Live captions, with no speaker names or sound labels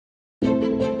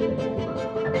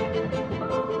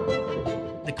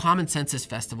Common Senses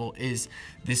Festival is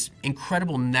this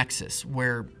incredible nexus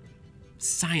where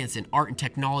science and art and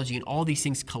technology and all these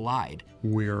things collide.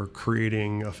 We're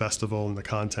creating a festival and the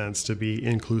contents to be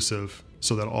inclusive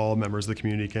so that all members of the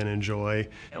community can enjoy.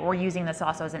 We're using this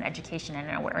also as an education and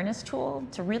an awareness tool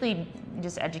to really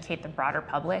just educate the broader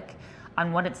public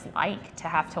on what it's like to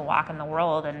have to walk in the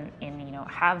world and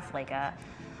have like a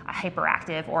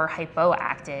hyperactive or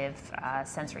hypoactive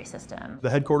sensory system. The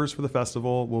headquarters for the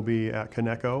festival will be at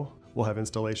Coneco. We'll have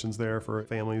installations there for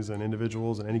families and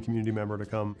individuals and any community member to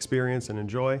come experience and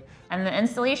enjoy. And the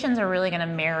installations are really going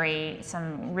to marry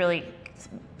some really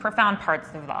profound parts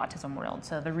of the autism world,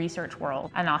 so the research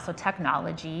world, and also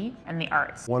technology and the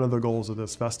arts. One of the goals of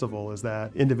this festival is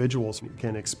that individuals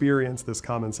can experience this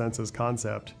common senses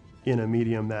concept in a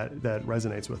medium that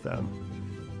resonates with them.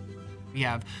 We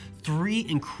have 3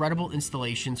 incredible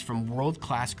installations from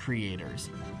world-class creators.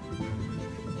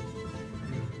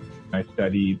 I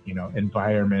studied,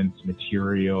 environments,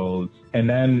 materials, and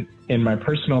then in my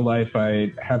personal life,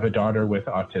 I have a daughter with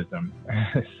autism.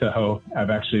 So I've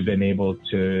actually been able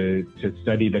to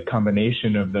study the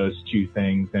combination of those two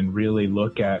things and really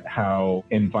look at how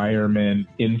environment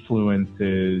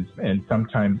influences and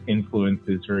sometimes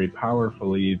influences very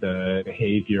powerfully the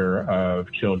behavior of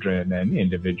children and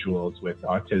individuals with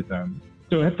autism.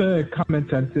 So at the Common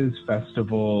Senses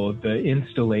Festival, the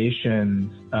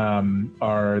installations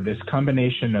are this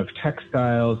combination of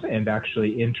textiles and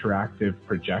actually interactive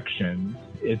projections.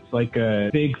 It's like a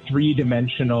big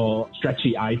 3-dimensional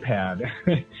stretchy iPad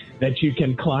that you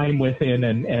can climb within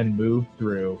and move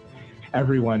through.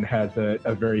 Everyone has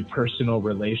a very personal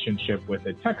relationship with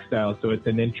a textile, so it's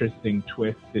an interesting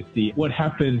twist to see what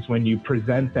happens when you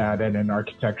present that at an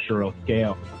architectural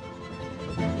scale.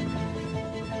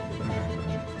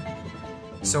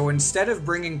 So instead of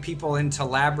bringing people into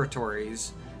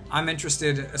laboratories, I'm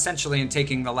interested essentially in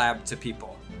taking the lab to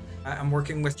people. I'm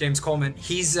working with James Coleman.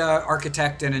 He's an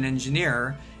architect and an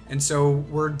engineer, and so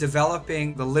we're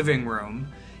developing the living room,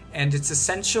 and it's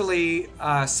essentially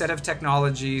a set of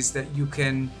technologies that you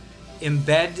can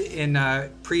embed in a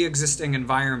pre-existing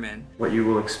environment. What you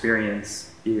will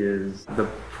experience is the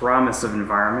promise of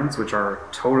environments which are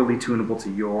totally tunable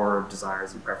to your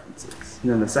desires and preferences.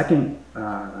 And then the second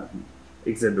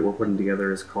exhibit we're putting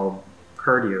together is called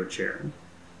Cardio Chair.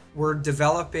 We're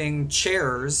developing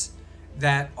chairs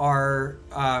that are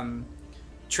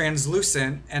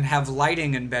translucent and have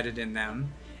lighting embedded in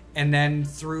them. And then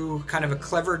through kind of a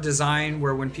clever design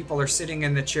where when people are sitting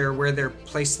in the chair where they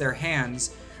place their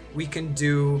hands, we can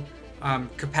do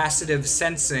capacitive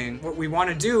sensing. What we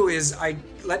want to do is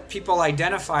let people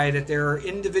identify that there are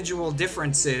individual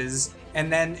differences and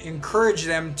then encourage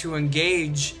them to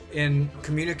engage in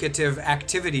communicative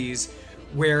activities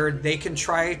where they can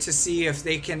try to see if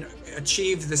they can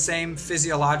achieve the same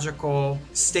physiological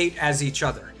state as each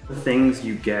other. The things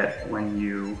you get when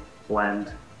you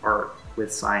blend art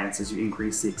with science is you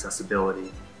increase the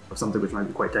accessibility of something which might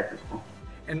be quite technical.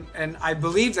 And I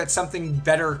believe that something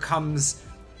better comes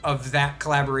of that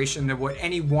collaboration than what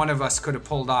any one of us could have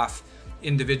pulled off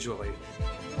individually.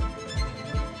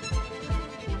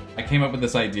 I came up with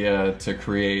this idea to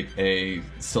create a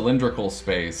cylindrical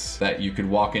space that you could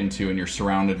walk into and you're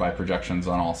surrounded by projections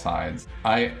on all sides.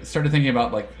 I started thinking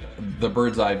about like the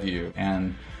bird's eye view,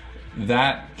 and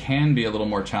that can be a little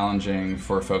more challenging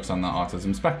for folks on the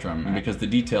autism spectrum because the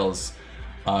details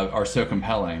are so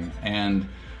compelling. And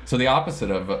so the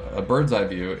opposite of a bird's eye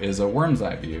view is a worm's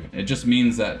eye view. It just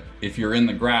means that if you're in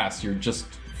the grass, you're just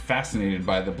fascinated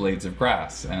by the blades of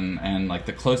grass and like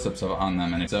the close-ups on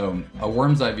them. And so a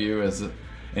worm's eye view is an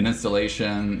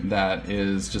installation that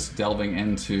is just delving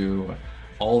into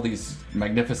all these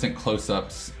magnificent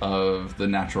close-ups of the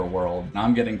natural world.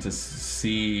 I'm getting to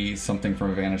see something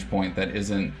from a vantage point that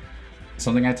isn't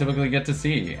something I typically get to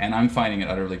see, and I'm finding it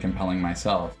utterly compelling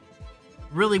myself.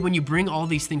 Really, when you bring all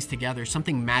these things together,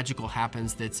 something magical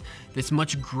happens that's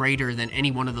much greater than any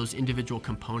one of those individual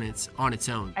components on its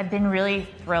own. I've been really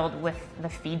thrilled with the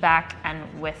feedback and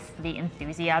with the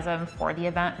enthusiasm for the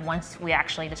event once we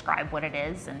actually describe what it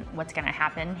is and what's going to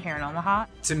happen here in Omaha.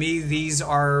 To me, these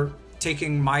are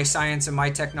taking my science and my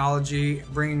technology,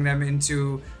 bringing them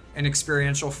into an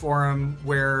experiential forum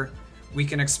where we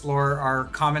can explore our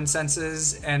common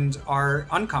senses and our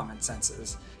uncommon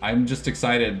senses. I'm just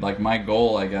excited. Like, my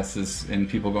goal, I guess, is in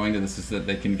people going to this is that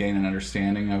they can gain an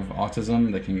understanding of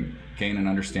autism, they can gain an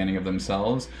understanding of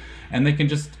themselves, and they can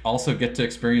just also get to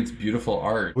experience beautiful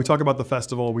art. We talk about the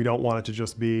festival, we don't want it to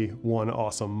just be one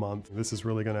awesome month. This is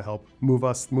really going to help move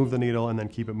the needle and then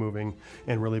keep it moving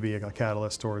and really be a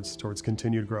catalyst towards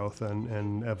continued growth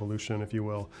and evolution, if you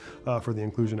will, for the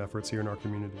inclusion efforts here in our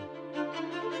community.